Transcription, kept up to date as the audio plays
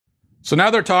So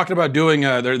now they're talking about doing,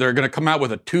 they're going to come out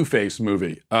with a Two-Face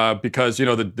movie because,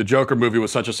 the Joker movie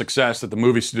was such a success that the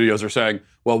movie studios are saying,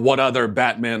 well, what other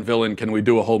Batman villain can we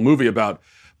do a whole movie about?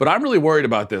 But I'm really worried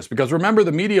about this because remember,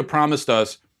 the media promised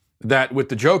us that with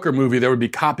the Joker movie, there would be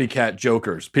copycat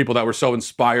Jokers, people that were so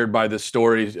inspired by this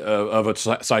story of a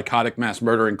psychotic mass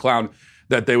murdering clown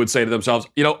that they would say to themselves,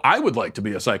 I would like to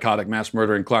be a psychotic mass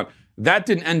murdering clown. That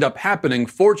didn't end up happening,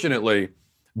 fortunately,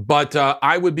 but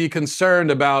I would be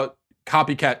concerned about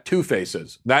copycat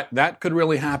Two-Faces. That could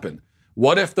really happen.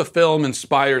 What if the film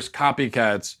inspires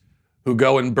copycats who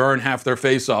go and burn half their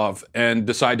face off and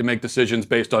decide to make decisions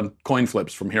based on coin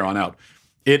flips from here on out?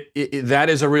 That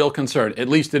is a real concern. At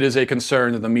least it is a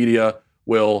concern that the media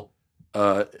will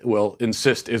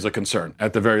insist is a concern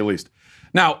at the very least.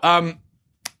 Now,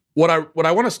 what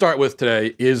I want to start with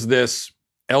today is this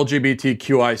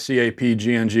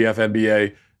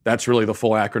LGBTQICAPGNGFNBA. That's really the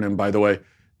full acronym, by the way.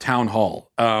 Town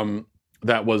hall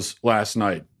that was last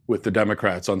night with the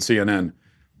Democrats on CNN.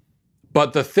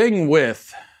 But the thing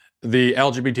with the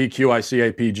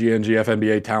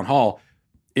LGBTQICAPGNGFNBA town hall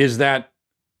is that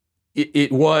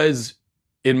it was,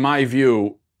 in my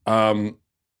view, a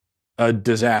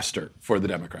disaster for the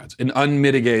Democrats. An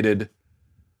unmitigated,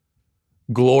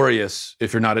 glorious,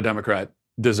 if you're not a Democrat,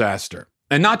 disaster.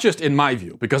 And not just in my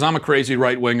view, because I'm a crazy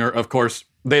right-winger. Of course,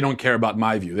 they don't care about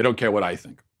my view. They don't care what I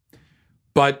think.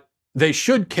 But they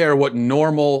should care what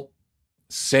normal,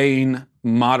 sane,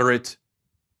 moderate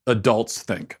adults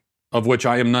think, of which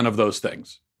I am none of those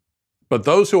things. But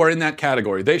those who are in that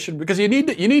category, they should, because you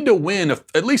need to win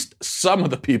at least some of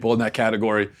the people in that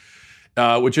category,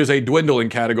 which is a dwindling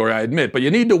category, I admit. But you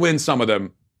need to win some of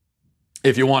them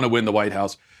if you want to win the White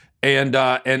House. And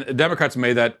Democrats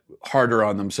made that harder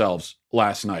on themselves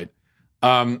last night.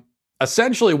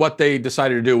 Essentially, what they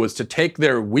decided to do was to take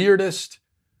their weirdest,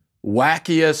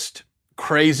 wackiest,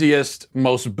 craziest,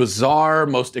 most bizarre,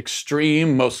 most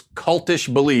extreme, most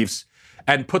cultish beliefs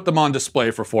and put them on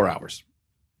display for 4 hours.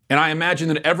 And I imagine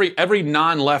that every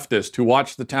non-leftist who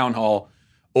watched the town hall,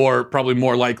 or probably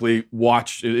more likely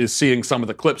is seeing some of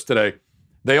the clips today,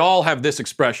 they all have this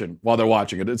expression while they're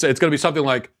watching it. It's going to be something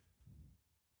like,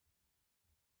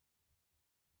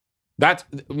 that's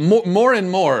more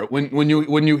and more when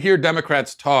you hear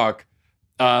Democrats talk,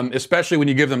 especially when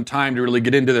you give them time to really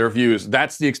get into their views,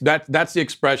 that's the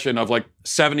expression of like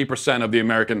 70% of the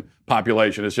American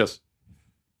population. It's just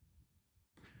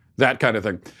that kind of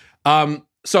thing.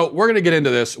 So we're going to get into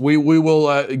this. We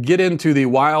will get into the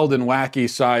wild and wacky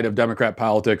side of Democrat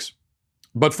politics.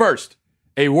 But first,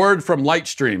 a word from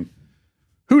Lightstream.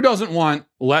 Who doesn't want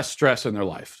less stress in their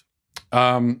life?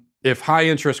 If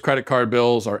high-interest credit card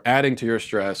bills are adding to your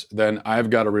stress, then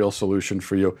I've got a real solution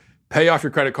for you. Pay off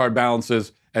your credit card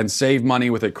balances and save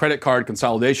money with a credit card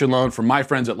consolidation loan from my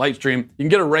friends at Lightstream. You can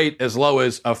get a rate as low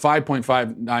as a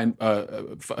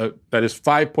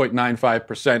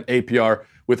 5.95% APR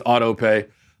with auto pay,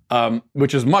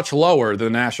 which is much lower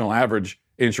than the national average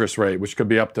interest rate, which could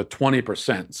be up to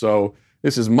 20%. So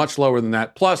this is much lower than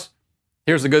that. Plus,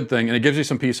 here's the good thing, and it gives you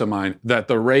some peace of mind, that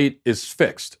the rate is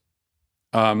fixed.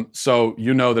 So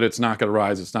you know that it's not going to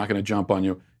rise, it's not going to jump on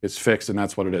you. It's fixed, and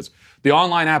that's what it is. The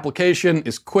online application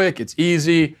is quick, it's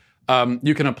easy.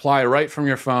 You can apply right from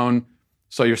your phone,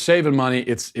 so you're saving money.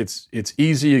 It's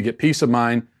easy. You get peace of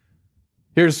mind.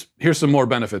 Here's some more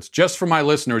benefits. Just for my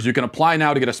listeners, you can apply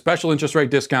now to get a special interest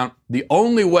rate discount. The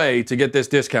only way to get this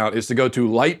discount is to go to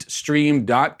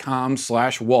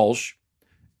lightstream.com/Walsh,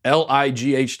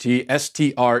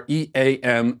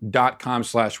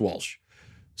 LIGHTSTREAM.com/Walsh.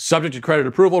 Subject to credit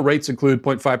approval, rates include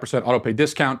 0.5% autopay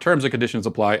discount. Terms and conditions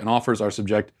apply, and offers are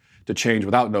subject to change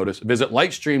without notice. Visit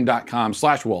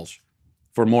lightstream.com/Walsh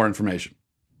for more information.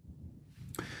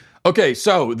 Okay,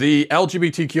 so the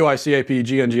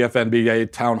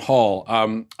LGBTQICAPGNGFNBA town hall.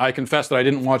 I confess that I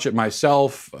didn't watch it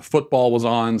myself. Football was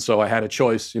on, so I had a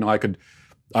choice. I could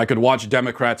watch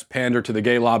Democrats pander to the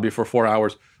gay lobby for 4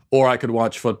 hours, or I could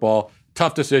watch football.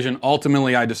 Tough decision.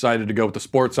 Ultimately, I decided to go with the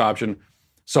sports option.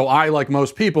 So I, like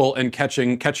most people, am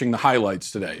catching the highlights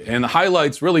today. And the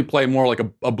highlights really play more like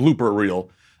a blooper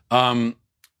reel. Now,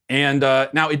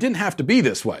 it didn't have to be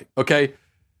this way, okay?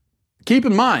 Keep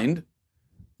in mind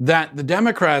that the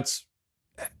Democrats,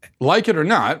 like it or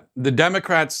not, the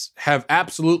Democrats have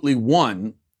absolutely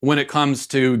won when it comes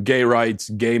to gay rights,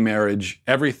 gay marriage,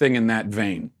 everything in that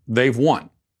vein. They've won.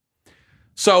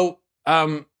 So,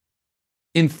 in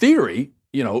theory,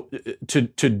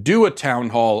 to do a town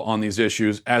hall on these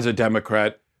issues as a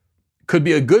Democrat could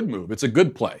be a good move. It's a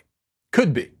good play.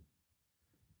 Could be.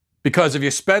 Because if you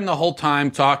spend the whole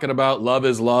time talking about love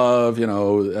is love,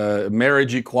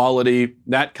 marriage equality,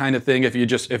 that kind of thing, if you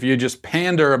just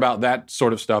pander about that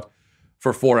sort of stuff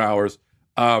for 4 hours,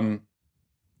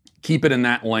 keep it in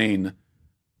that lane,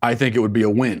 I think it would be a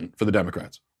win for the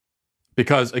Democrats.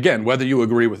 Because again, whether you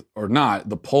agree with or not,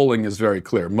 the polling is very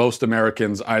clear. Most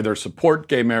Americans either support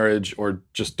gay marriage or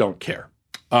just don't care.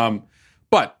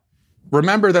 But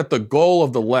remember that the goal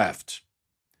of the left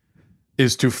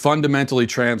is to fundamentally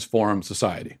transform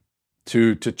society,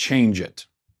 to change it,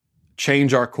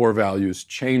 change our core values,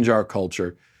 change our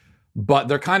culture. But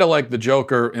they're kind of like the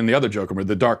Joker in the other Joker,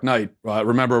 the Dark Knight.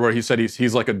 Remember where he said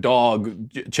he's like a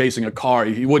dog chasing a car.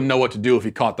 He wouldn't know what to do if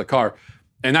he caught the car.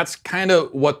 And that's kind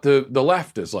of what the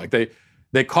left is like.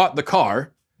 They caught the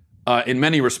car in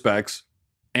many respects,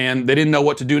 and they didn't know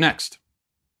what to do next.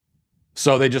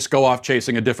 So they just go off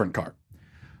chasing a different car.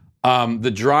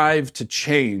 The drive to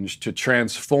change, to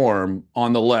transform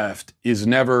on the left is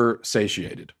never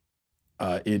satiated.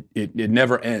 It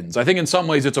never ends. I think in some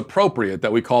ways it's appropriate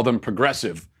that we call them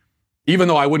progressive. Even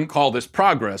though I wouldn't call this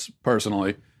progress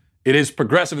personally, it is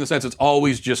progressive in the sense it's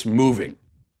always just moving.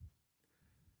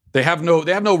 They have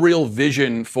no real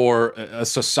vision for a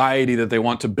society that they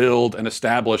want to build and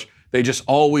establish. They just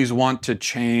always want to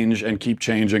change and keep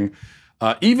changing.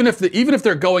 Even if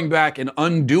they're going back and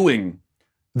undoing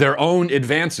their own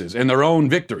advances and their own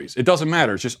victories. It doesn't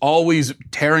matter. It's just always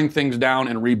tearing things down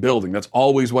and rebuilding. That's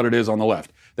always what it is on the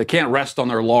left. They can't rest on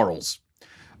their laurels.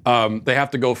 They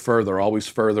have to go further, always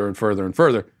further and further and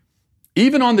further.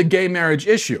 Even on the gay marriage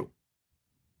issue,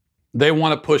 they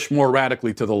want to push more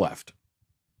radically to the left.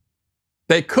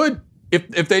 They could,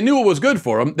 if they knew it was good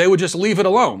for them, they would just leave it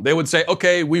alone. They would say,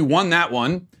 okay, we won that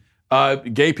one.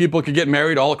 Gay people could get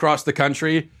married all across the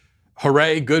country.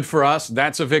 Hooray, good for us.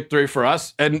 That's a victory for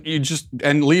us. And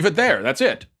and leave it there. That's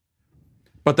it.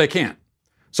 But they can't.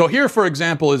 So here, for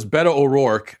example, is Beto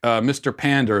O'Rourke, Mr.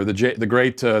 Pander,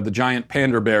 the giant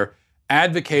pander bear,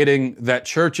 advocating that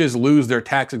churches lose their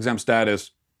tax-exempt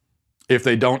status if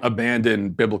they don't abandon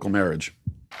biblical marriage.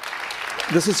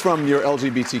 This is from your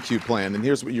LGBTQ plan, and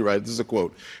here's what you write. This is a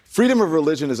quote. Freedom of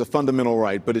religion is a fundamental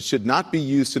right, but it should not be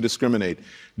used to discriminate.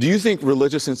 Do you think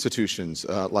religious institutions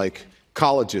like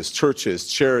colleges, churches,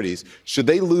 charities, should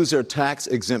they lose their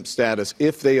tax-exempt status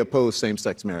if they oppose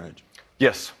same-sex marriage?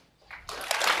 Yes.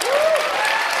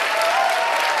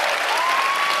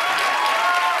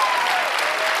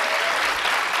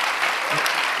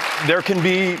 There can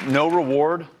be no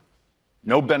reward,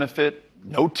 no benefit,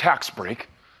 no tax break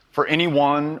for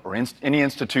anyone or any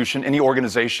institution, any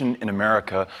organization in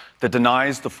America that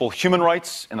denies the full human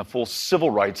rights and the full civil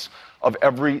rights of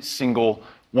every single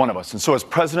one of us. And so as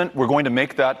president, we're going to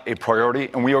make that a priority,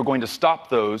 and we are going to stop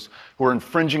those who are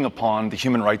infringing upon the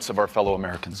human rights of our fellow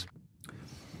Americans.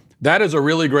 That is a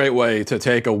really great way to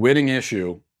take a winning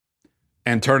issue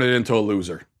and turn it into a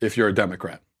loser if you're a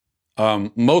Democrat.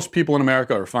 Most people in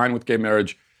America are fine with gay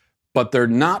marriage, but they're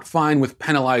not fine with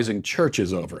penalizing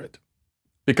churches over it.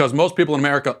 Because most people in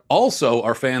America also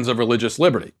are fans of religious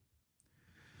liberty.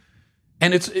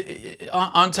 And it's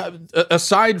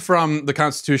aside from the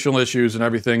constitutional issues and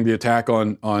everything, the attack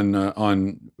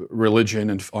on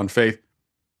religion and on faith,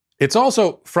 it's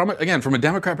also from a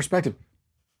Democrat perspective,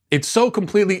 it's so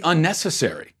completely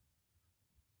unnecessary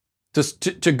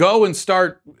to go and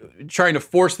start trying to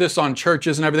force this on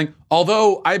churches and everything.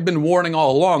 Although I've been warning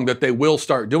all along that they will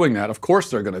start doing that. Of course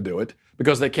they're going to do it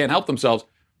because they can't help themselves.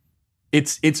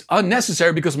 It's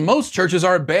unnecessary because most churches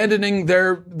are abandoning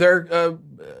their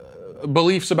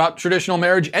beliefs about traditional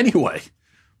marriage anyway.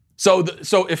 So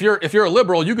if you're a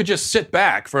liberal, you could just sit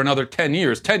back for another 10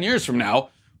 years. 10 years from now,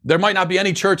 there might not be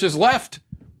any churches left,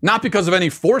 not because of any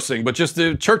forcing, but just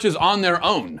the churches on their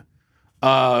own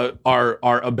are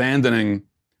abandoning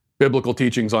biblical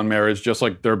teachings on marriage, just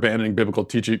like they're abandoning biblical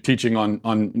teaching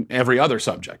on every other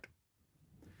subject.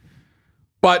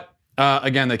 But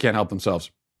again, they can't help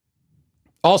themselves.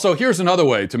 Also, here's another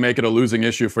way to make it a losing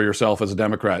issue for yourself as a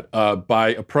Democrat, by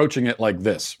approaching it like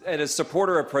this. And a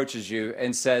supporter approaches you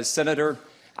and says, Senator,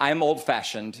 I'm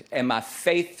old-fashioned, and my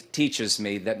faith teaches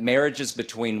me that marriage is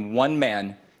between one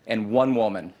man and one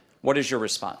woman. What is your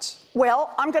response?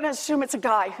 Well, I'm going to assume it's a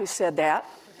guy who said that.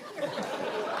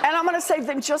 And I'm going to say,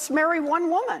 then just marry one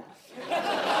woman.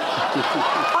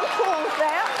 I'm cool with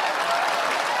that.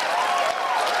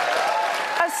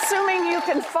 Assuming you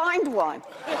can find one.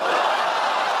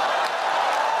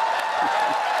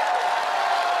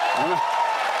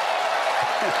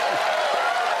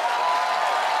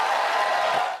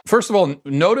 First of all,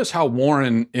 notice how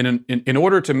Warren, in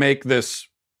order to make this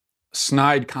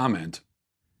snide comment,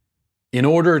 in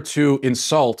order to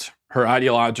insult her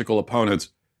ideological opponents,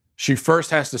 she first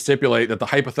has to stipulate that the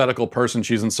hypothetical person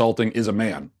she's insulting is a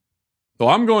man. So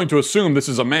I'm going to assume this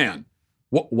is a man.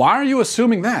 Why are you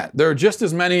assuming that? There are just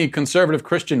as many conservative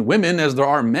Christian women as there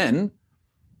are men.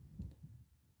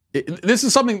 This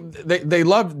is something they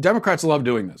love, Democrats love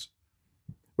doing this,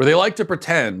 where they like to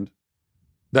pretend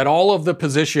that all of the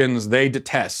positions they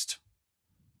detest,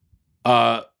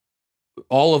 all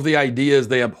of the ideas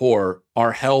they abhor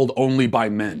are held only by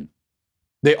men.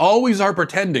 They always are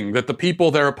pretending that the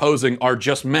people they're opposing are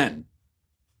just men.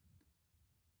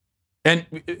 And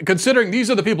considering these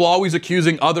are the people always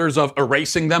accusing others of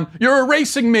erasing them, you're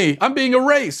erasing me, I'm being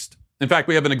erased. In fact,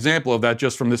 we have an example of that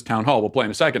just from this town hall we'll play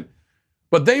in a second.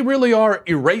 But they really are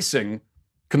erasing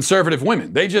conservative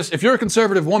women. They just, if you're a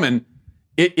conservative woman,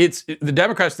 the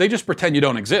Democrats, they just pretend you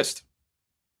don't exist.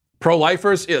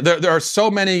 Pro-lifers, there are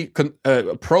so many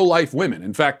pro-life women.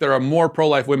 In fact, there are more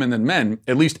pro-life women than men,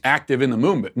 at least active in the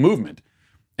movement.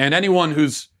 And anyone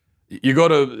who's, you go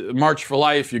to March for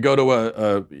Life, you go to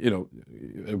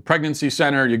a pregnancy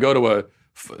center, you go to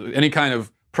any kind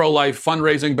of pro-life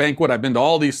fundraising banquet. I've been to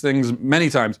all these things many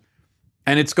times,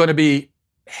 and it's going to be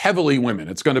heavily women.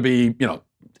 It's going to be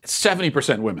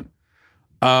 70% women.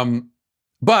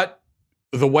 But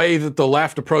the way that the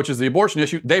left approaches the abortion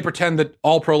issue, they pretend that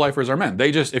all pro-lifers are men.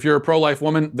 They just, if you're a pro-life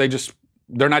woman,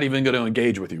 they're not even going to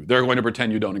engage with you. They're going to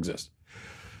pretend you don't exist.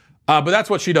 But that's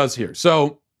what she does here.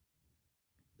 So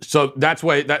that's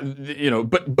why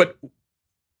but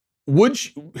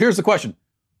here's the question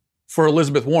for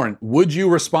Elizabeth Warren. Would you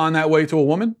respond that way to a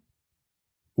woman?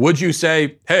 Would you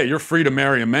say, hey, you're free to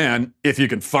marry a man if you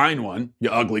can find one, you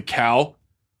ugly cow?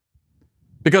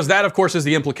 Because that, of course, is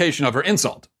the implication of her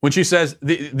insult. When she says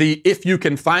the if you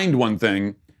can find one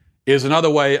thing is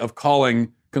another way of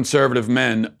calling conservative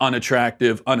men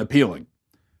unattractive, unappealing.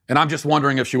 And I'm just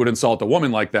wondering if she would insult a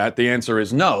woman like that. The answer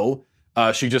is no.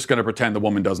 She's just going to pretend the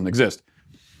woman doesn't exist.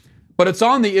 But it's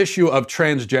on the issue of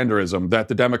transgenderism that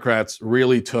the Democrats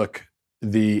really took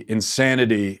the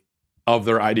insanity of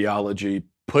their ideology,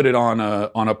 put it on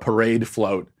a parade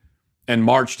float, and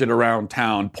marched it around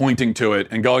town, pointing to it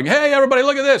and going, hey, everybody,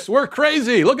 look at this. We're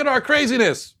crazy. Look at our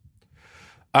craziness.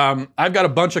 I've got a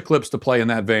bunch of clips to play in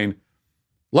that vein.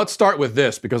 Let's start with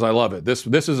this because I love it.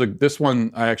 This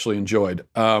one I actually enjoyed.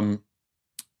 And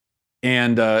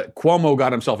Cuomo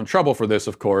got himself in trouble for this,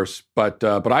 of course, but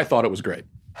I thought it was great.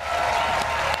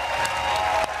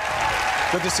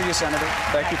 Good to see you, Senator.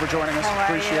 Thank you for joining us.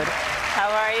 Appreciate it. How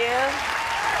are you?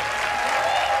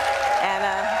 And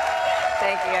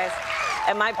thank you, guys.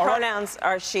 And my pronouns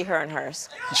are she, her, and hers.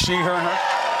 She, her, and her.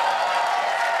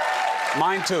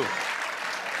 Mine too.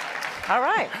 All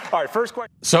right. All right, first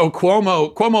question. So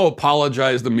Cuomo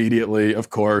apologized immediately,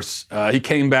 of course. He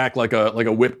came back like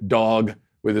a whipped dog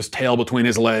with his tail between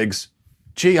his legs.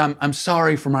 Gee, I'm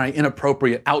sorry for my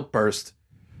inappropriate outburst.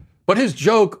 But his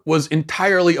joke was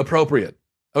entirely appropriate.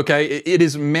 Okay? It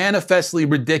is manifestly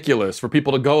ridiculous for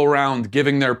people to go around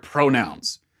giving their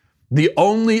pronouns. The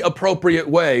only appropriate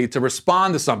way to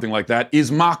respond to something like that is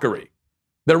mockery.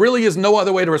 There really is no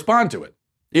other way to respond to it.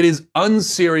 It is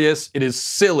unserious, it is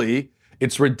silly,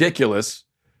 it's ridiculous,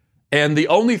 and the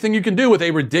only thing you can do with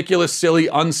a ridiculous, silly,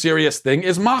 unserious thing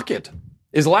is mock it,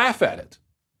 is laugh at it.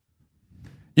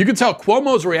 You can tell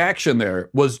Cuomo's reaction there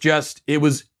was it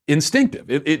was instinctive.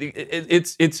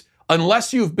 It's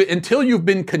unless until you've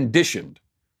been conditioned.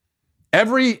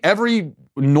 Every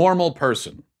normal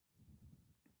person,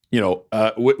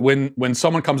 when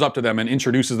someone comes up to them and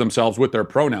introduces themselves with their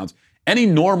pronouns, any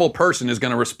normal person is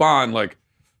going to respond like,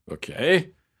 okay.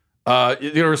 You're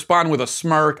going to respond with a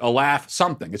smirk, a laugh,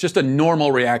 something. It's just a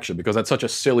normal reaction because that's such a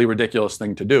silly, ridiculous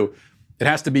thing to do. It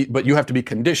has to be, but you have to be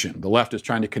conditioned. The left is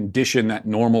trying to condition that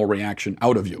normal reaction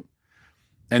out of you.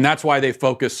 And that's why they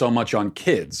focus so much on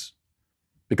kids,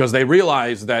 because they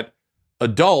realize that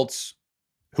adults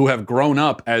who have grown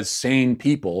up as sane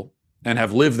people and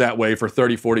have lived that way for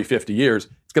 30, 40, 50 years,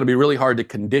 it's going to be really hard to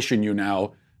condition you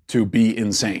now to be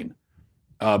insane.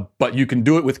 But you can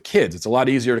do it with kids. It's a lot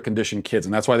easier to condition kids,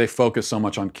 and that's why they focus so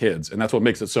much on kids, and that's what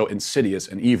makes it so insidious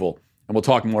and evil. And we'll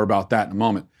talk more about that in a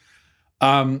moment.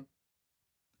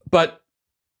 But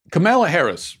Kamala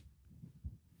Harris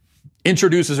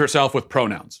introduces herself with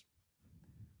pronouns.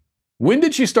 When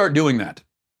did she start doing that?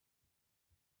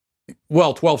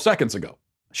 Well, 12 seconds ago.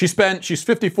 She's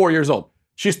 54 years old.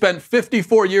 She spent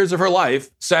 54 years of her life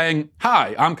saying,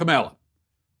 hi, I'm Kamala.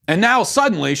 And now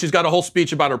suddenly she's got a whole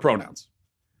speech about her pronouns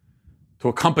to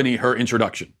accompany her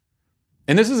introduction.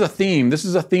 And this is a theme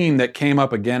that came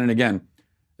up again and again.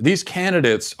 These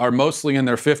candidates are mostly in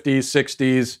their 50s,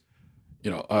 60s.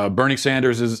 Bernie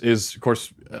Sanders is of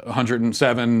course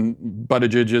 107,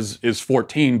 Buttigieg is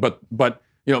 14, but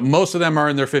Most of them are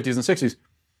in their 50s and 60s.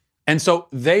 And so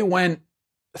they went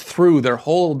through their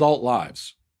whole adult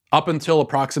lives up until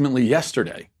approximately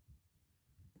yesterday,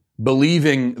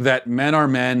 believing that men are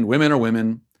men, women are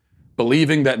women,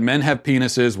 believing that men have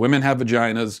penises, women have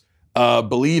vaginas,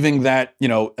 believing that,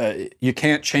 you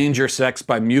can't change your sex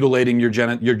by mutilating your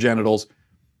genitals.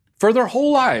 For their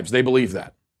whole lives, they believe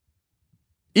that.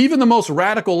 Even the most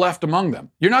radical left among them.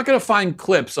 You're not going to find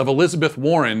clips of Elizabeth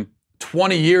Warren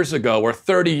 20 years ago or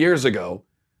 30 years ago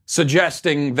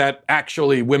suggesting that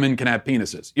actually women can have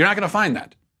penises. You're not going to find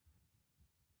that.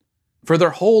 For their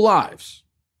whole lives,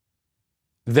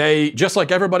 they, just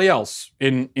like everybody else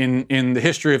in the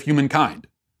history of humankind,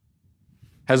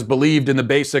 has believed in the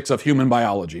basics of human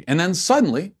biology. And then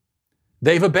suddenly,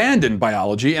 they've abandoned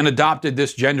biology and adopted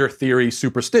this gender theory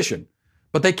superstition.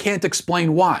 But they can't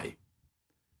explain why.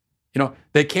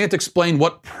 They can't explain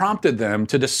what prompted them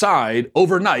to decide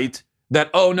overnight that,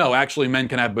 oh no, actually men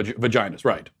can have vaginas,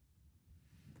 right?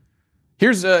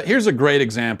 Here's a great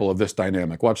example of this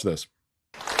dynamic. Watch this.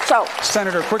 So,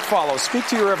 Senator, quick follow. Speak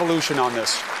to your evolution on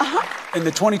this. In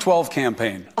the 2012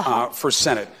 campaign for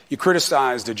Senate, you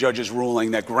criticized a judge's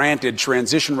ruling that granted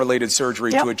transition-related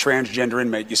surgery to a transgender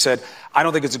inmate. You said, I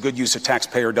don't think it's a good use of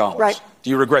taxpayer dollars. Right. Do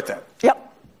you regret that?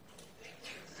 Yep.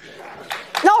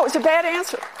 No, it was a bad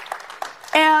answer.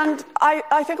 And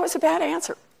I think it was a bad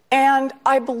answer. And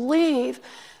I believe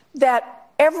that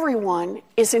everyone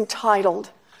is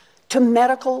entitled to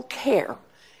medical care,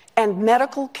 and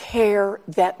medical care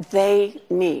that they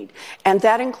need. And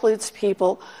that includes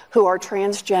people who are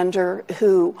transgender,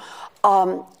 who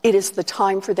it is the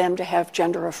time for them to have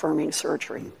gender-affirming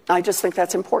surgery. I just think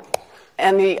that's important,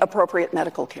 and the appropriate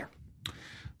medical care.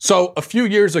 So a few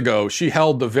years ago, she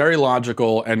held the very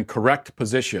logical and correct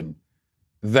position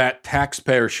that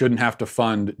taxpayers shouldn't have to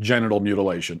fund genital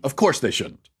mutilation. Of course they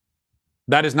shouldn't.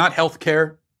 That is not health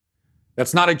care.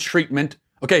 That's not a treatment.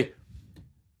 Okay,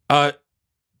 a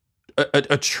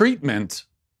treatment,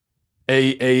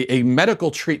 a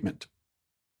medical treatment.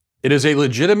 It is a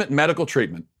legitimate medical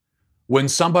treatment when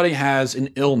somebody has an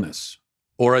illness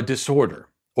or a disorder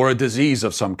or a disease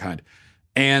of some kind.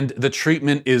 And the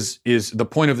treatment is the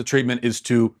point of the treatment is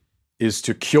to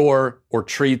cure or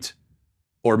treat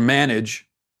or manage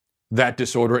that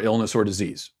disorder, illness, or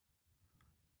disease.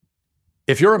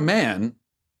 If you're a man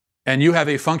and you have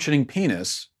a functioning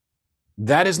penis,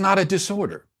 that is not a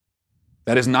disorder.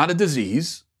 That is not a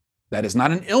disease. That is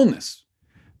not an illness.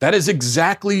 That is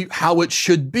exactly how it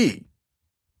should be.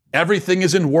 Everything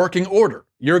is in working order.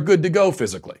 You're good to go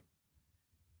physically.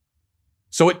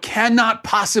 So it cannot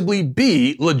possibly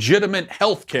be legitimate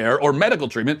health care or medical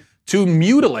treatment to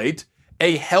mutilate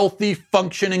a healthy,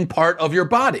 functioning part of your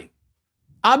body.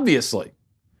 Obviously.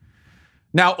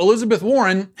 Now, Elizabeth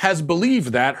Warren has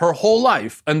believed that her whole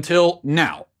life until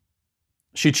now.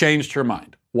 She changed her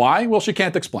mind. Why? Well, she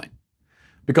can't explain.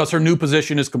 Because her new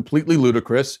position is completely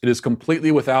ludicrous. It is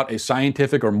completely without a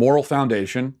scientific or moral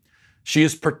foundation. She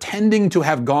is pretending to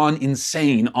have gone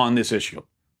insane on this issue.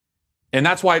 And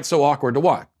that's why it's so awkward to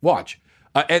watch.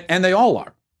 And they all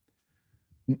are.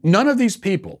 None of these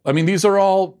people, these are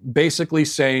all basically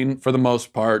sane, for the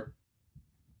most part,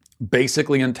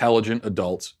 basically intelligent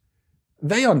adults.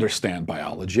 They understand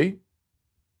biology.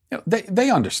 They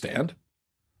understand.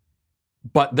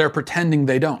 But they're pretending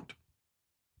they don't.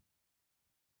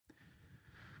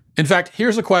 In fact,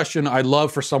 here's a question I'd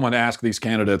love for someone to ask these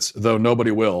candidates, though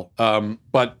nobody will.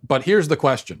 But here's the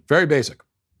question, very basic.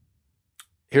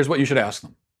 Here's what you should ask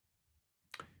them.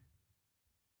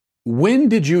 When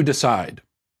did you decide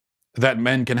that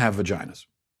men can have vaginas?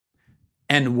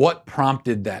 And what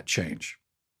prompted that change?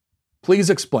 Please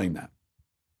explain that.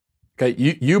 Okay,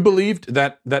 you believed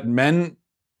that men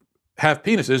have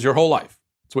penises your whole life.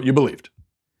 That's what you believed.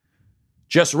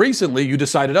 Just recently, you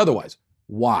decided otherwise.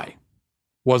 Why?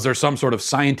 Was there some sort of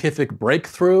scientific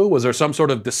breakthrough? Was there some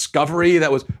sort of discovery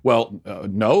that was,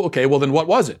 no? Okay, well then what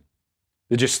was it?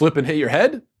 Did you slip and hit your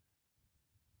head?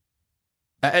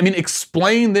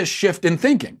 Explain this shift in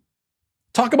thinking.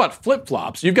 Talk about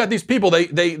flip-flops. You've got these people,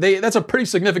 that's a pretty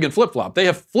significant flip-flop. They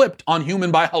have flipped on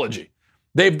human biology.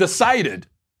 They've decided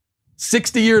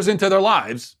 60 years into their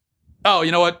lives, oh,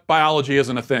 you know what? Biology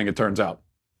isn't a thing, it turns out.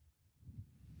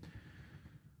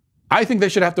 I think they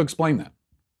should have to explain that.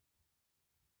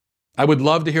 I would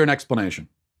love to hear an explanation.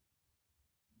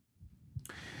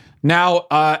 Now,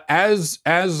 as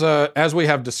we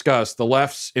have discussed, the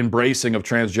left's embracing of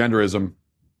transgenderism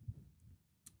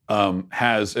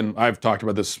has, and I've talked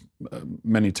about this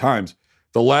many times,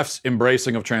 the left's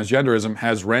embracing of transgenderism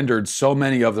has rendered so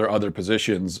many of their other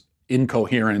positions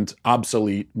incoherent,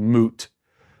 obsolete, moot.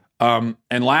 And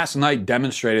last night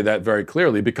demonstrated that very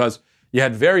clearly because you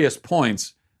had various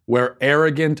points where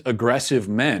arrogant, aggressive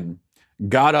men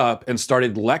got up and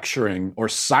started lecturing or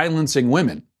silencing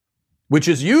women, which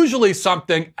is usually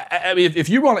something. I mean, if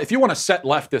you want to set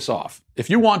leftists off, if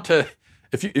you want to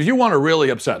really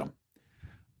upset them,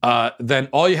 then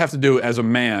all you have to do as a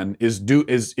man is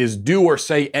do or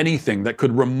say anything that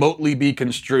could remotely be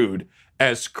construed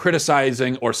as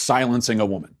criticizing or silencing a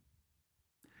woman.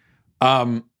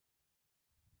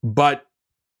 But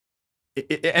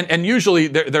usually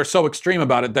they're so extreme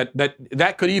about it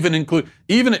that could even include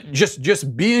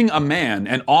just being a man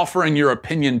and offering your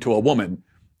opinion to a woman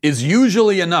is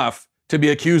usually enough to be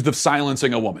accused of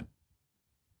silencing a woman.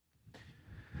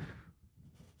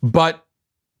 But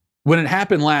when it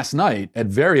happened last night at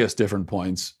various different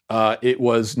points, it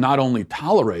was not only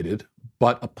tolerated,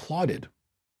 but applauded.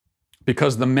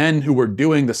 Because the men who were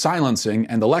doing the silencing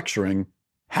and the lecturing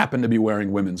happened to be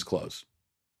wearing women's clothes.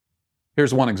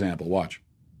 Here's one example. Watch.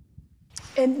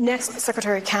 And next,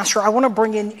 Secretary Castro, I want to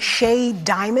bring in Shay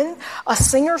Diamond, a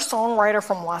singer-songwriter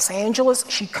from Los Angeles.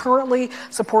 She currently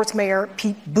supports Mayor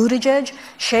Pete Buttigieg.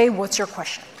 Shay, what's your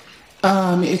question?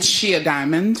 It's Shea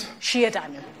Diamond. Shea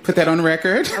Diamond. Put that on the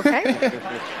record. Okay.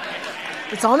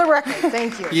 It's on the record.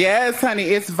 Thank you. Yes, honey.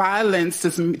 It's violence to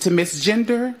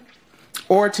misgender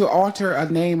or to alter a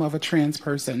name of a trans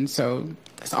person. So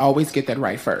let's always get that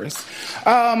right first.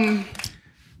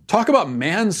 Talk about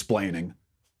mansplaining.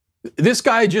 This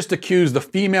guy just accused the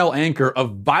female anchor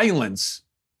of violence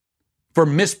for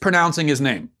mispronouncing his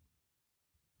name.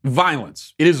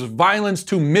 Violence. It is violence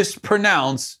to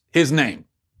mispronounce his name.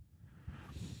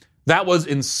 That was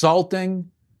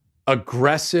insulting,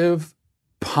 aggressive,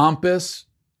 pompous,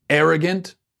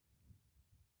 arrogant.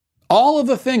 All of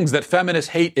the things that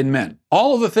feminists hate in men.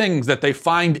 All of the things that they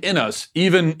find in us,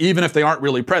 even if they aren't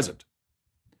really present.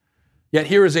 Yet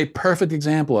here is a perfect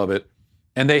example of it,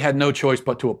 and they had no choice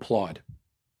but to applaud.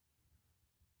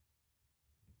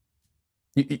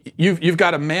 You've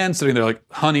got a man sitting there like,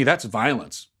 honey, that's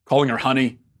violence. Calling her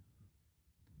honey.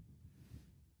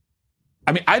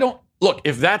 I mean, look,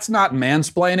 if that's not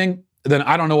mansplaining, then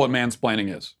I don't know what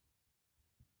mansplaining is.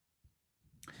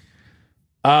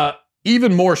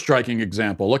 Even more striking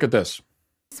example, look at this.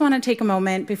 I just want to take a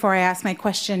moment before I ask my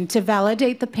question to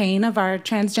validate the pain of our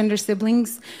transgender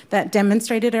siblings that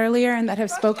demonstrated earlier and that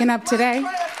have spoken up today,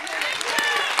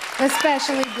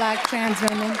 especially Black trans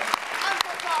women.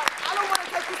 I don't want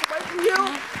to take this away from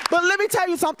you, but let me tell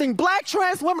you something. Black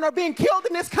trans women are being killed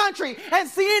in this country, and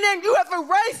CNN, you have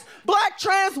erased Black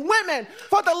trans women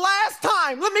for the last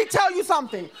time. Let me tell you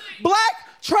something. Black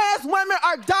trans women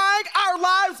are dying. Our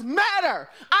lives matter.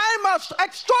 I'm an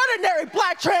extraordinary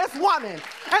Black trans woman,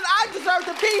 and I deserve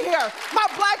to be here. My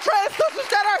Black trans sisters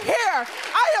that are here,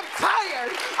 I am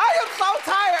tired. I am so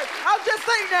tired. I'm just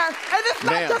sitting there, and it's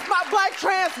not just my Black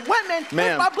trans women, it's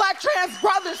my Black trans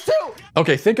brothers too.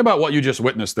 Okay, think about what you just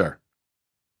witnessed there.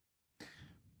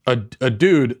 A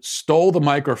dude stole the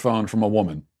microphone from a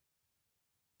woman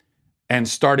and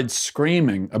started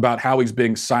screaming about how he's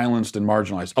being silenced and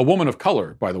marginalized. A woman of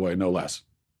color, by the way, no less.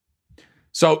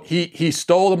 So he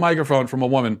stole the microphone from a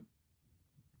woman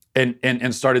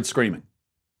and started screaming.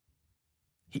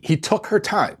 He took her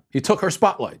time. He took her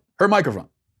spotlight, her microphone,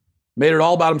 made it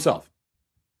all about himself.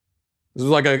 This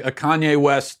was like a Kanye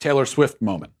West, Taylor Swift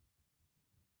moment.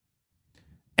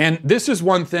 And this is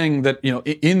one thing that, you know,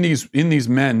 in these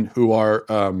men who are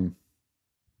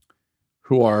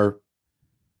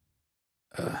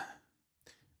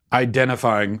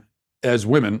identifying as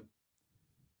women,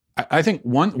 I think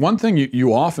one thing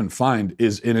you often find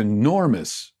is an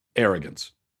enormous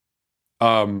arrogance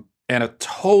and a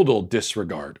total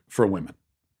disregard for women,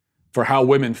 for how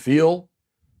women feel,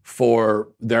 for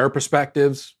their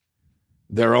perspectives,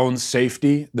 their own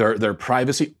safety, their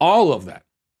privacy, all of that.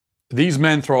 These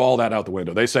men throw all that out the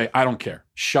window. They say, I don't care.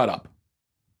 Shut up.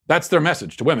 That's their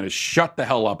message to women is shut the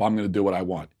hell up. I'm going to do what I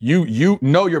want. You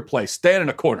know your place. Stand in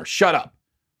a corner. Shut up.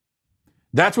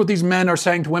 That's what these men are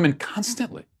saying to women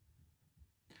constantly.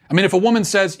 I mean, if a woman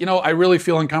says, you know, I really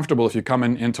feel uncomfortable if you come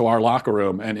into our locker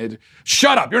room and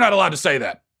shut up. You're not allowed to say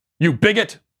that. You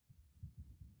bigot.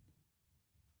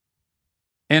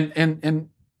 And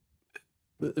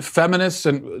feminists,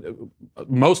 and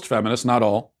most feminists, not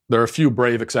all, there are a few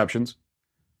brave exceptions,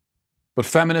 but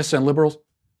feminists and liberals,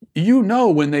 you know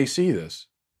when they see this,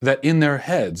 that in their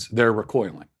heads, they're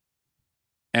recoiling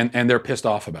and they're pissed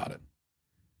off about it.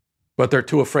 But they're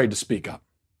too afraid to speak up.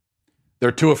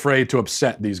 They're too afraid to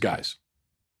upset these guys.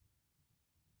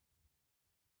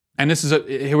 And this is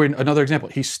another example.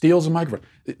 He steals a microphone.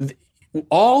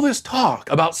 all this talk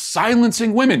about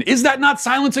silencing women. Is that not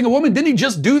silencing a woman? Didn't he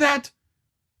just do that?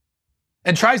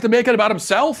 And tries to make it about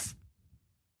himself?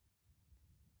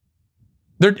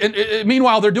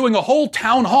 Meanwhile, they're doing a whole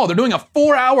town hall. They're doing a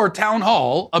 4-hour town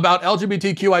hall about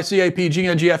LGBTQICAP,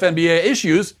 GNG, FNBA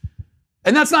issues,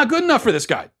 and that's not good enough for this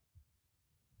guy.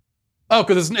 Oh,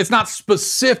 because it's not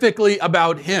specifically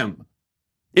about him.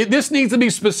 This needs to be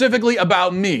specifically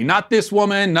about me, not this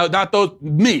woman, no, not those,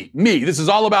 me. This is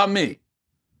all about me.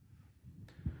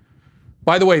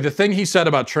 By the way, the thing he said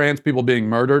about trans people being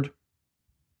murdered,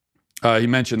 he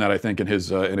mentioned that, I think, in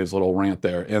his little rant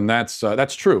there, and that's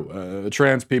true.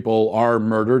 Trans people are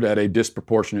murdered at a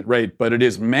disproportionate rate, but it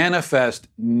is manifest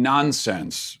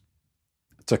nonsense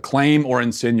to claim or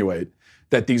insinuate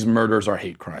that these murders are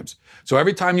hate crimes. So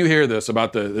every time you hear this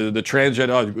about the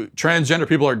transgender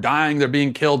people are dying, they're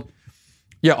being killed,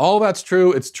 yeah, all that's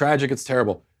true. It's tragic. It's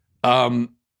terrible.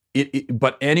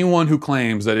 But anyone who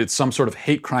claims that it's some sort of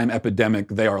hate crime epidemic,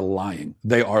 they are lying.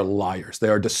 They are liars. They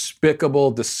are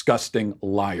despicable, disgusting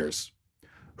liars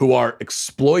who are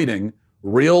exploiting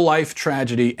real life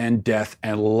tragedy and death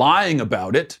and lying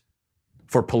about it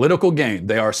for political gain.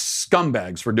 They are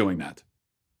scumbags for doing that.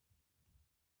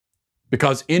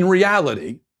 Because in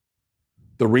reality,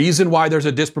 the reason why there's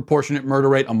a disproportionate murder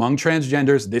rate among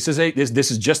transgenders, this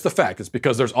is just the fact. It's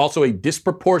because there's also a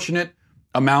disproportionate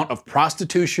amount of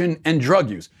prostitution and drug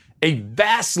use, a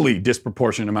vastly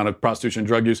disproportionate amount of prostitution and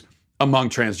drug use among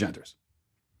transgenders.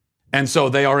 And so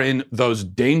they are in those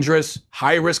dangerous,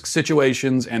 high-risk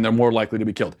situations, and they're more likely to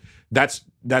be killed. That's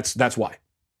why.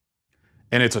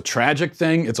 And it's a tragic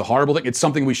thing. It's a horrible thing. It's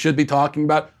something we should be talking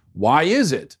about. Why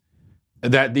is it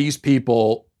that these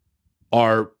people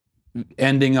are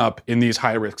ending up in these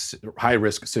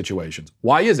high-risk situations?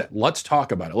 Why is it? Let's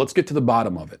talk about it. Let's get to the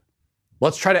bottom of it.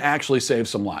 Let's try to actually save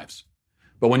some lives.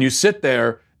 But when you sit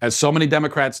there, as so many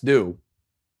Democrats do,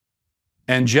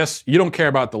 and just, you don't care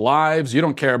about the lives, you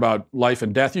don't care about life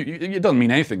and death, it doesn't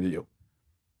mean anything to you.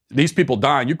 These people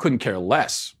dying, you couldn't care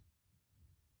less.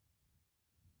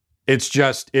 It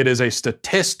is a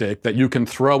statistic that you can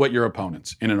throw at your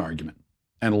opponents in an argument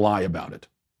and lie about it.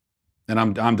 And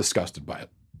I'm disgusted by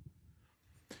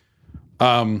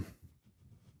it.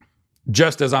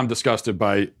 Just as I'm disgusted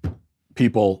by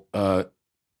people,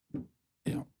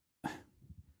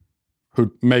 who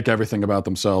make everything about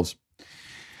themselves.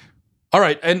 All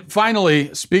right, and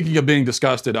finally, speaking of being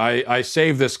disgusted, I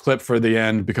saved this clip for the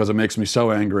end because it makes me so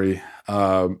angry.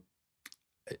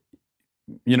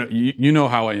 You know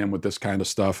how I am with this kind of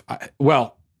stuff.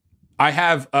 I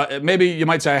have maybe you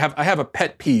might say I have a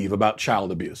pet peeve about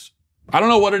child abuse. I don't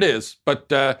know what it is, but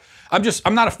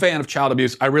I'm not a fan of child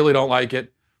abuse. I really don't like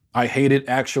it. I hate it,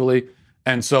 actually.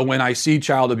 And so when I see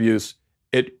child abuse,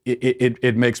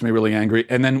 it makes me really angry.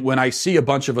 And then when I see a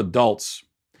bunch of adults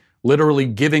literally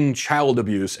giving child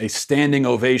abuse a standing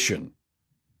ovation,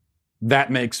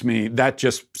 that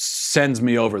just sends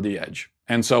me over the edge.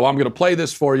 And so I'm going to play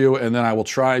this for you, and then I will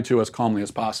try to, as calmly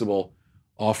as possible,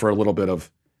 offer a little bit of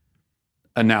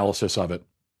analysis of it.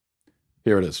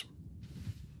 Here it is.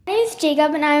 My name is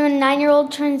Jacob, and I'm a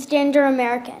 9-year-old transgender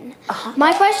American.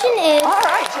 My question is... All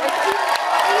right, Jacob.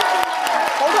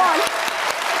 Hold on.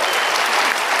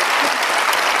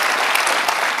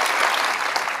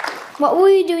 What will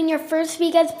you do in your first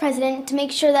week as president to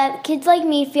make sure that kids like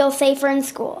me feel safer in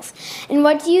schools? And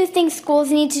what do you think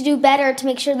schools need to do better to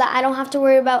make sure that I don't have to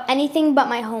worry about anything but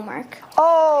my homework?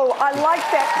 Oh, I like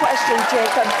that question,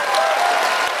 Jacob.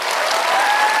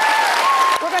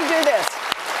 We're going to do this.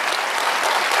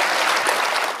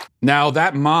 Now,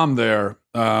 that mom there,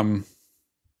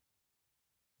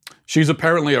 she's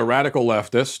apparently a radical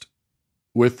leftist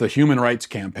with the Human Rights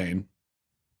Campaign.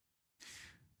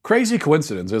 Crazy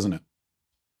coincidence, isn't it?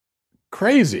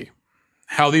 Crazy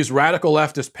how these radical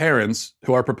leftist parents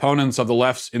who are proponents of the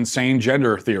left's insane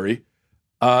gender theory,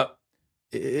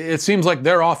 it seems like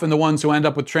they're often the ones who end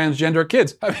up with transgender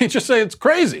kids. I mean, just say it's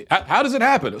crazy. How does it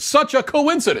happen? It's such a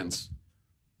coincidence.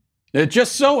 It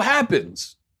just so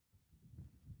happens.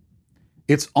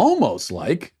 It's almost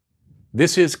like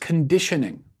this is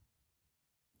conditioning.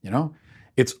 You know,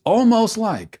 it's almost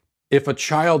like if a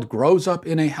child grows up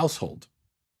in a household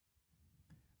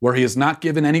where he is not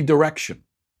given any direction,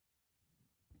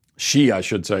 I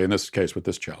should say, in this case with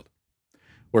this child,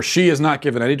 where she is not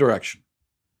given any direction,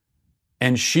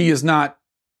 and she is not,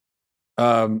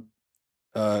 and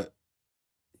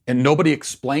nobody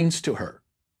explains to her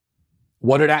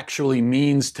what it actually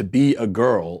means to be a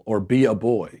girl or be a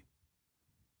boy.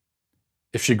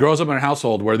 If she grows up in a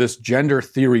household where this gender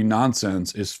theory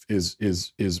nonsense is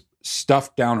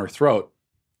stuffed down her throat,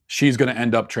 she's going to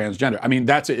end up transgender. I mean,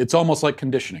 that's it. It's almost like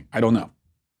conditioning. I don't know.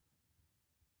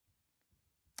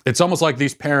 It's almost like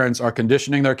these parents are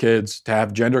conditioning their kids to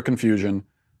have gender confusion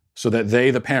so that they,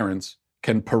 the parents,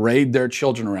 can parade their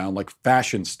children around like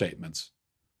fashion statements.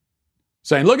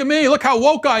 Saying, look at me, look how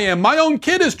woke I am. My own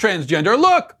kid is transgender.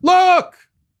 Look, look.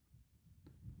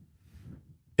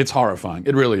 It's horrifying.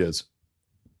 It really is.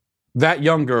 That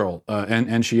young girl,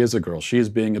 and she is a girl, she is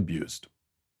being abused.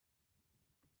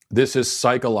 This is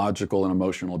psychological and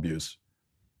emotional abuse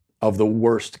of the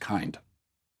worst kind.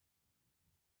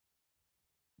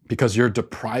 Because you're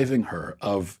depriving her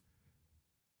of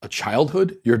a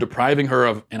childhood. You're depriving her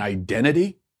of an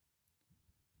identity.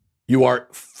 You are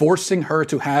forcing her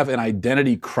to have an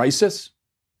identity crisis.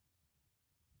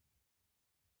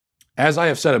 As I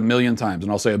have said a million times,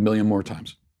 and I'll say a million more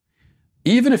times,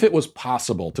 even if it was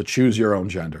possible to choose your own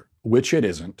gender, which it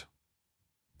isn't,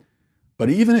 but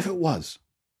even if it was,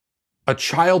 a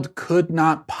child could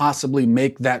not possibly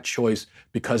make that choice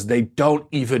because they don't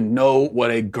even know what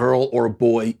a girl or a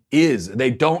boy is. They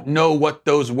don't know what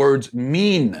those words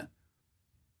mean.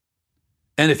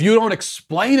 And if you don't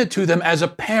explain it to them as a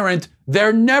parent,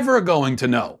 they're never going to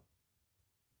know.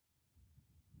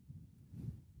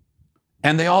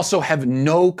 And they also have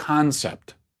no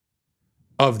concept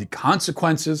of the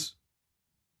consequences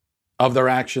of their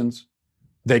actions.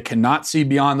 They cannot see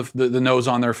beyond the nose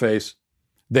on their face.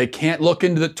 They can't look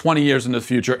into the 20 years in the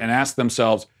future and ask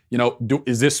themselves,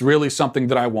 is this really something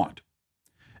that I want?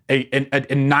 A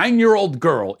 9-year-old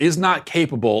girl is not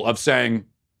capable of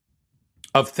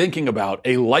thinking about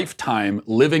a lifetime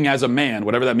living as a man,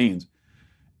 whatever that means,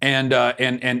 and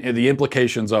the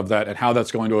implications of that and how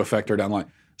that's going to affect her down the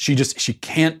line. She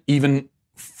can't even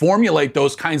formulate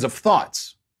those kinds of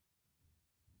thoughts.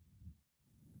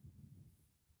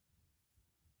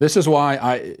 This is why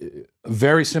a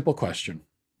very simple question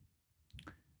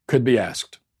could be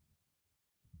asked.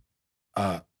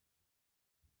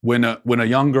 When a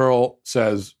young girl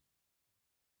says,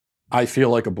 I feel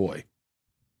like a boy,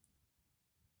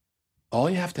 all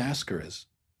you have to ask her is,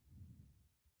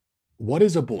 what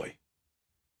is a boy?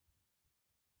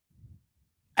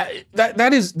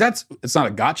 It's not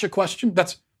a gotcha question.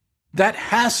 That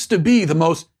has to be the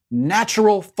most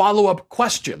natural follow-up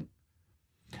question.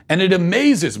 And it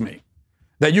amazes me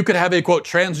that you could have a, quote,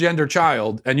 transgender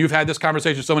child, and you've had this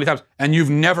conversation so many times, and you've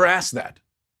never asked that.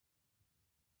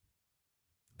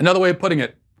 Another way of putting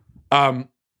it,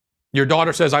 your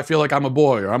daughter says, I feel like I'm a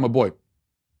boy, or I'm a boy.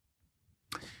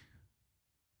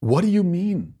 What do you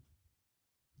mean,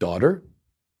 daughter?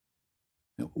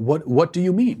 What do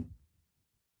you mean?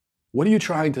 What are you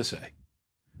trying to say?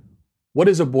 What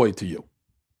is a boy to you?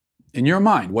 In your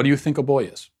mind, what do you think a boy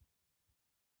is?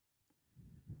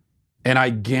 And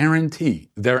I guarantee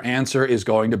their answer is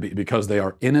going to be, because they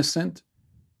are innocent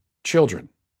children.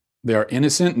 They are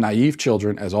innocent, naive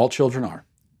children, as all children are.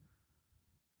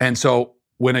 And so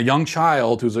when a young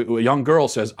child, who's a young girl,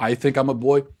 says, I think I'm a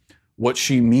boy, what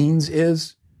she means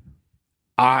is,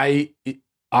 I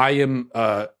find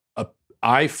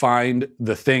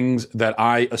the things that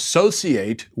I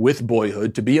associate with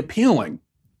boyhood to be appealing,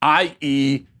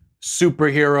 i.e.,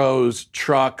 superheroes,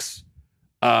 trucks,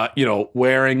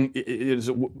 wearing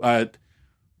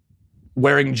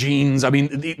jeans. I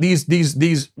mean,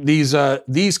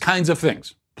 these kinds of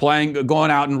things.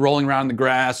 Going out and rolling around in the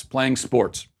grass, playing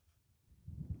sports.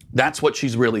 That's what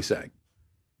she's really saying.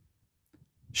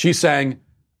 She's saying,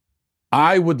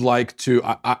 I would like to.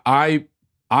 I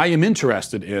am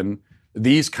interested in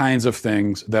these kinds of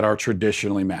things that are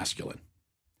traditionally masculine.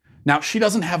 Now, she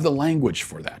doesn't have the language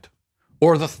for that,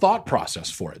 or the thought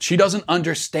process for it. She doesn't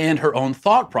understand her own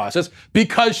thought process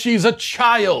because she's a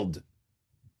child.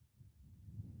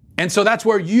 And so that's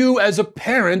where you as a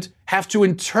parent have to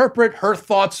interpret her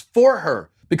thoughts for her,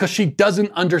 because she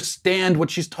doesn't understand what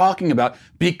she's talking about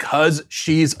because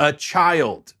she's a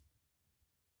child.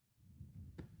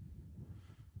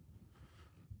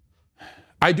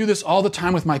 I do this all the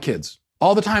time with my kids.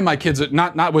 All the time my kids,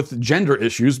 not with gender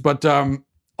issues, but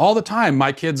all the time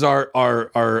my kids are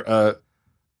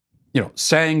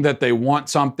saying that they want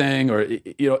something, or,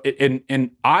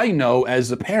 and I know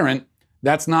as a parent,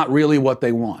 that's not really what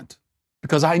they want,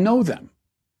 because I know them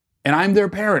and I'm their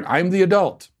parent. I'm the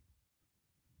adult.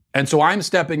 And so I'm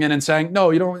stepping in and saying,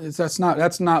 no, that's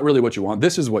not really what you want.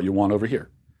 This is what you want over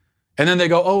here. And then they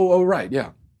go, oh, right.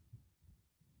 Yeah.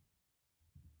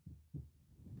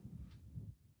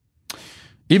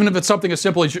 Even if it's something as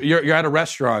simple as you're at a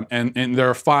restaurant and there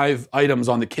are 5 items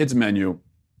on the kids menu,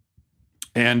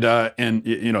 and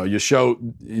you show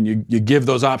and you give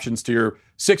those options to your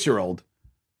 6-year-old,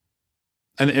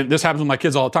 and this happens with my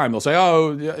kids all the time. They'll say,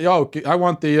 "Oh, yo, I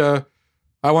want the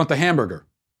hamburger,"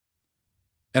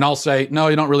 and I'll say, "No,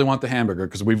 you don't really want the hamburger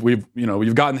because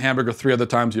you've gotten the hamburger 3 other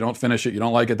times. You don't finish it. You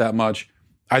don't like it that much.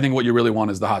 I think what you really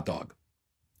want is the hot dog."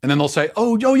 And then they'll say,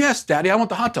 "Oh, yes, Daddy, I want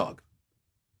the hot dog,"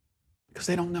 because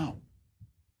they don't know.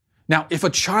 Now, if a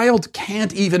child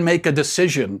can't even make a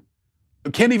decision,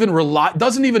 can't even rely,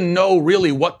 doesn't even know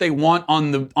really what they want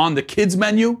on the kids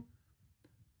menu,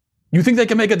 you think they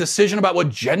can make a decision about what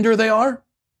gender they are?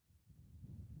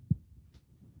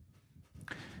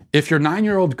 If your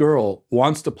 9-year-old girl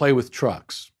wants to play with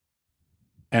trucks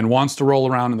and wants to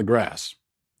roll around in the grass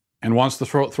and wants to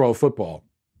throw a football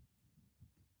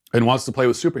and wants to play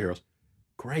with superheroes,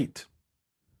 great.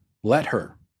 Let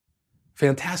her.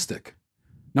 Fantastic.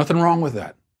 Nothing wrong with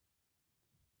that.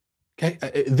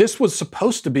 Okay? This was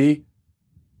supposed to be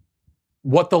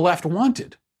what the left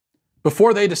wanted.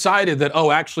 Before they decided that,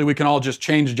 actually we can all just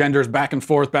change genders back and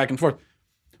forth.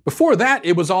 Before that,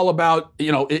 it was all about,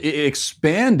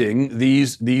 expanding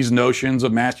these notions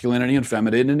of masculinity and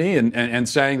femininity and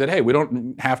saying that, hey, we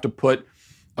don't have to put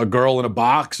a girl in a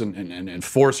box and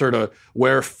force her to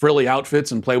wear frilly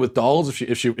outfits and play with dolls.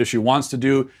 If she wants to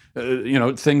do,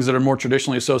 things that are more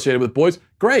traditionally associated with boys,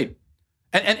 great.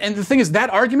 And the thing is,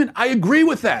 that argument, I agree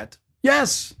with that.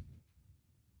 Yes.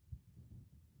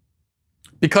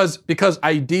 Because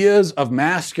ideas of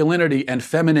masculinity and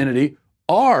femininity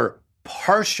are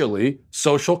partially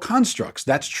social constructs.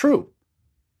 That's true.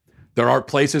 There are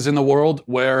places in the world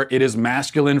where it is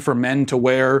masculine for men to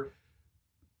wear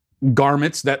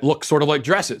garments that look sort of like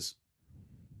dresses.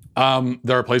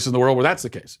 There are places in the world where that's the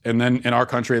case. And then in our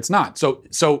country, it's not. So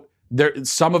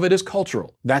some of it is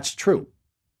cultural. That's true.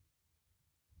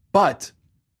 But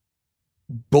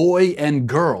boy and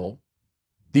girl,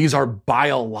 these are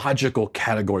biological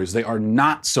categories. They are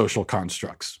not social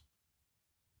constructs.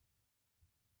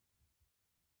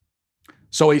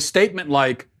 So a statement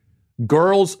like,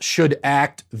 girls should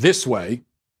act this way,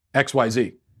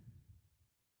 XYZ,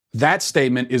 that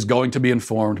statement is going to be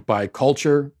informed by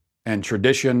culture and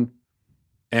tradition,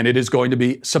 and it is going to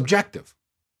be subjective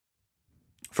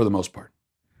for the most part.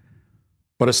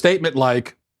 But a statement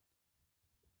like,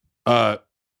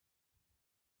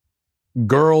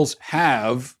 girls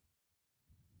have,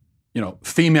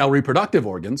 female reproductive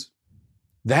organs,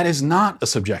 that is not a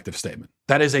subjective statement.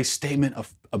 That is a statement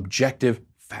of objective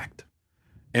fact.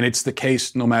 And it's the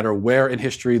case no matter where in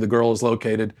history the girl is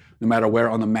located, no matter where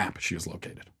on the map she is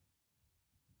located.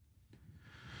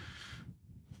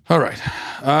 All right.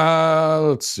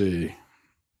 Let's see.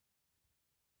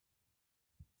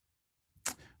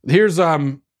 Here's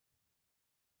okay,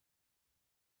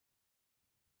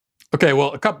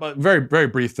 well, a couple very, very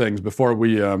brief things before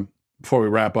we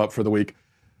wrap up for the week.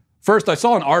 First, I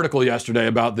saw an article yesterday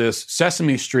about this.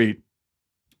 Sesame Street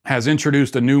has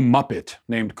introduced a new Muppet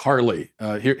named Carly.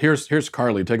 Here's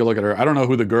Carly. Take a look at her. I don't know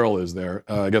who the girl is there.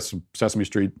 I guess Sesame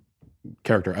Street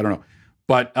character. I don't know.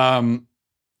 But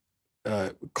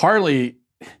Carly,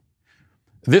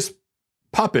 this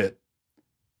puppet,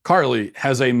 Carly,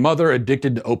 has a mother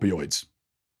addicted to opioids.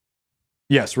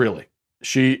 Yes, really.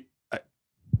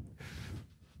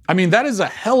 That is a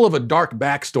hell of a dark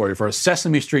backstory for a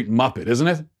Sesame Street Muppet, isn't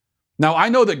it? Now, I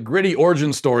know that gritty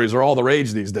origin stories are all the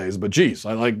rage these days, but geez,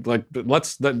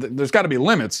 there's got to be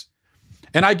limits.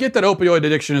 And I get that opioid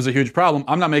addiction is a huge problem.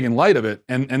 I'm not making light of it.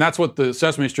 And that's what the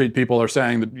Sesame Street people are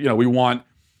saying, that, we want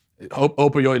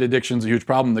opioid addiction is a huge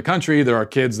problem in the country. There are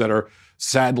kids that are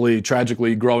sadly,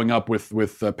 tragically growing up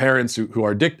with parents who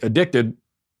are addicted.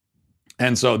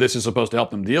 And so this is supposed to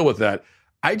help them deal with that.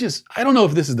 I don't know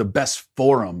if this is the best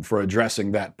forum for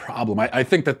addressing that problem. I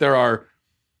think that there are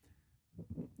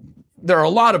a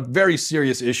lot of very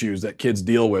serious issues that kids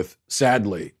deal with,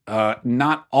 sadly.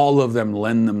 Not all of them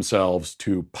lend themselves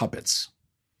to puppets.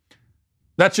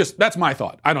 That's my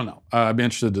thought. I don't know. I'd be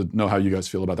interested to know how you guys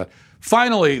feel about that.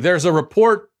 Finally, there's a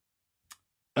report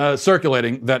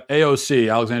circulating that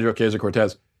AOC, Alexandria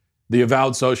Ocasio-Cortez, the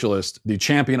avowed socialist, the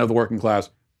champion of the working class,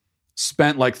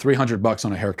 spent like $300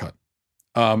 on a haircut.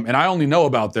 And I only know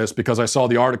about this because I saw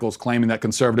the articles claiming that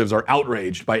conservatives are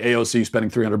outraged by AOC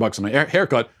spending $300 on a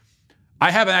haircut.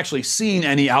 I haven't actually seen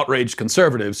any outraged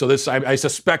conservatives, so I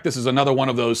suspect this is another one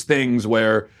of those things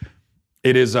where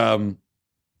it is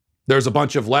there's a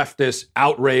bunch of leftists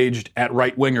outraged at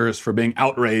right-wingers for being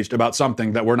outraged about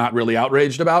something that we're not really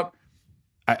outraged about.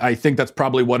 I think that's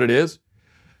probably what it is.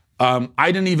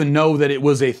 I didn't even know that it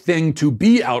was a thing to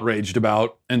be outraged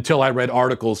about until I read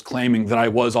articles claiming that I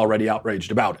was already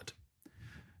outraged about it.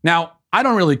 Now, I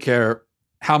don't really care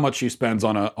how much she spends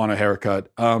on a haircut.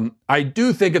 I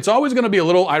do think it's always going to be a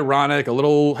little ironic, a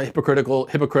little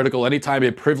hypocritical anytime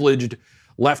a privileged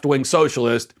left-wing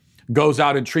socialist goes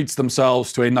out and treats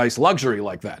themselves to a nice luxury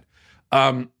like that.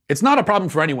 It's not a problem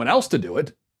for anyone else to do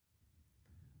it.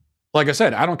 Like I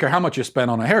said, I don't care how much you spend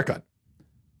on a haircut.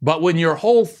 But when your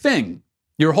whole thing,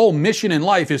 your whole mission in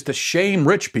life is to shame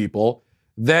rich people,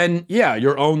 then yeah,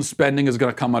 your own spending is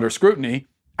going to come under scrutiny.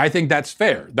 I think that's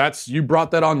fair. You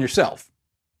brought that on yourself.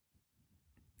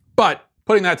 But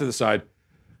putting that to the side,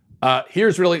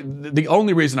 here's really the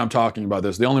only reason I'm talking about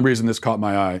this, the only reason this caught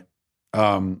my eye,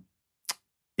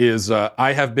 is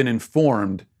I have been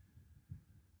informed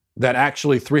that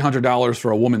actually $300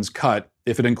 for a woman's cut,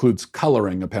 if it includes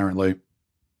coloring apparently,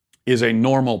 is a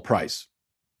normal price.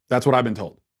 That's what I've been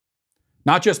told.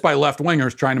 Not just by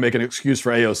left-wingers trying to make an excuse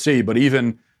for AOC, but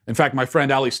even, in fact, my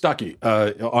friend Ali Stuckey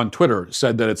on Twitter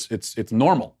said that it's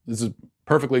normal. This is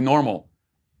perfectly normal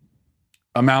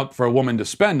amount for a woman to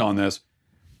spend on this.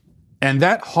 And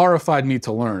that horrified me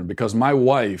to learn because my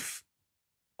wife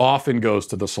often goes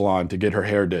to the salon to get her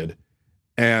hair did.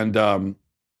 And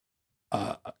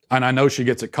I know she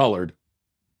gets it colored.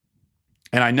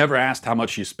 And I never asked how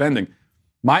much she's spending.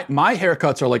 My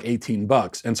haircuts are like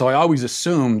 $18. And so I always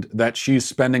assumed that she's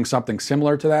spending something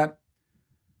similar to that.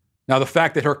 Now, the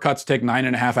fact that her cuts take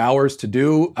 9.5 hours to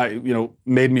do,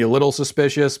 made me a little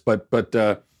suspicious, but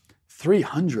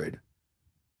 $300.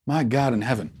 My God in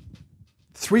heaven.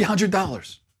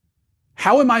 $300.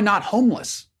 How am I not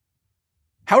homeless?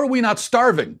 How are we not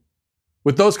starving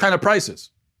with those kind of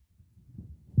prices?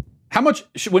 How much,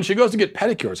 when she goes to get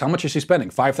pedicures, how much is she spending?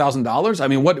 $5,000? I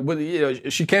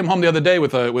mean, she came home the other day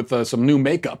with some new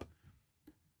makeup.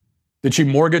 Did she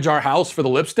mortgage our house for the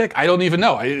lipstick? I don't even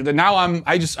know.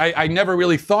 I never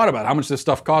really thought about how much this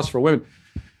stuff costs for women.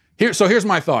 Here's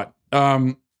my thought.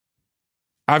 I've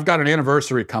got an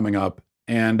anniversary coming up,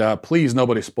 and please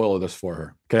nobody spoil this for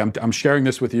her. Okay, I'm sharing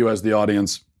this with you as the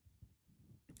audience,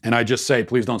 and I just say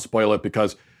please don't spoil it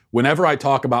because whenever I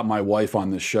talk about my wife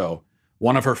on this show,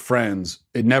 one of her friends,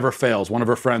 it never fails, one of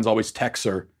her friends always texts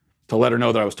her to let her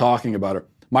know that I was talking about her.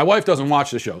 My wife doesn't watch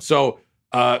the show,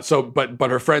 but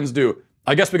her friends do.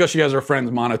 I guess because she has her friends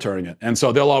monitoring it. And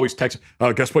so they'll always text,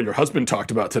 oh, guess what your husband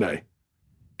talked about today?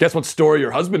 Guess what story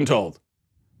your husband told?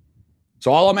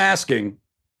 So all I'm asking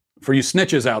for you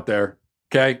snitches out there,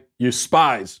 okay, you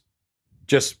spies,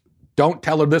 just don't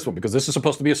tell her this one because this is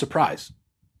supposed to be a surprise.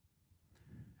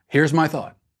 Here's my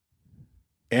thought.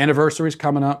 Anniversary's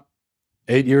coming up.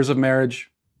 8 years of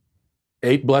marriage,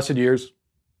 8 blessed years,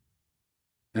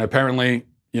 and apparently,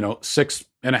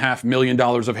 $6.5 million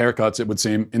of haircuts, it would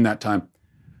seem, in that time.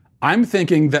 I'm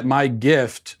thinking that my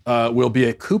gift will be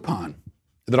a coupon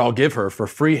that I'll give her for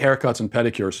free haircuts and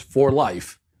pedicures for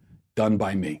life done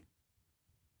by me.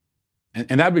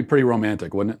 And that'd be pretty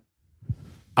romantic, wouldn't it?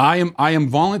 I am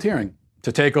volunteering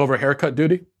to take over haircut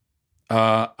duty.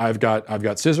 I've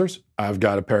got scissors. I've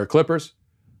got a pair of clippers.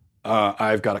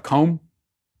 I've got a comb.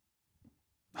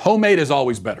 Homemade is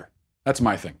always better. That's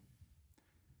my thing.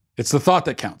 It's the thought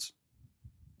that counts.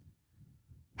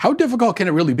 How difficult can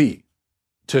it really be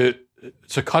to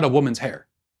cut a woman's hair?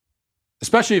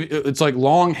 Especially if it's like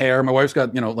long hair. My wife's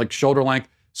got, like shoulder length.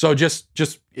 So just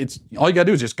it's all you gotta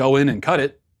do is just go in and cut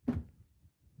it.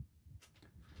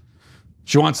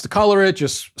 She wants to color it,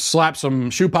 just slap some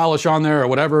shoe polish on there or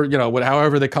whatever,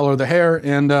 however they color the hair,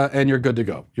 and you're good to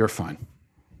go. You're fine.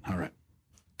 All right.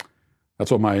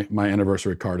 That's what my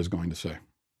anniversary card is going to say.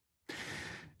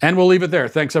 And we'll leave it there.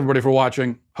 Thanks, everybody, for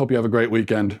watching. Hope you have a great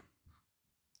weekend.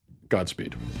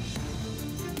 Godspeed.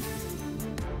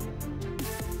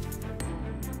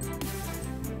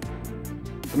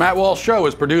 The Matt Walsh Show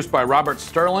is produced by Robert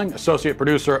Sterling, associate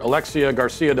producer Alexia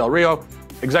Garcia Del Rio,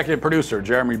 executive producer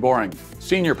Jeremy Boring,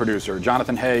 senior producer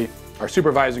Jonathan Hay, our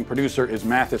supervising producer is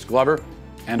Mathis Glover,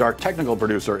 and our technical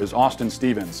producer is Austin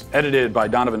Stevens, edited by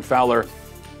Donovan Fowler.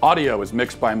 Audio is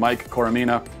mixed by Mike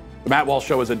Coromina. The Matt Walsh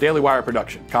Show is a Daily Wire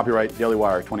production. Copyright Daily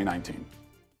Wire 2019.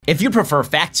 If you prefer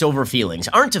facts over feelings,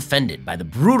 aren't offended by the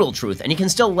brutal truth, and you can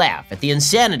still laugh at the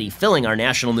insanity filling our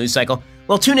national news cycle,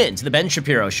 well, tune in to The Ben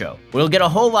Shapiro Show. We'll get a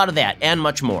whole lot of that and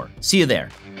much more. See you there.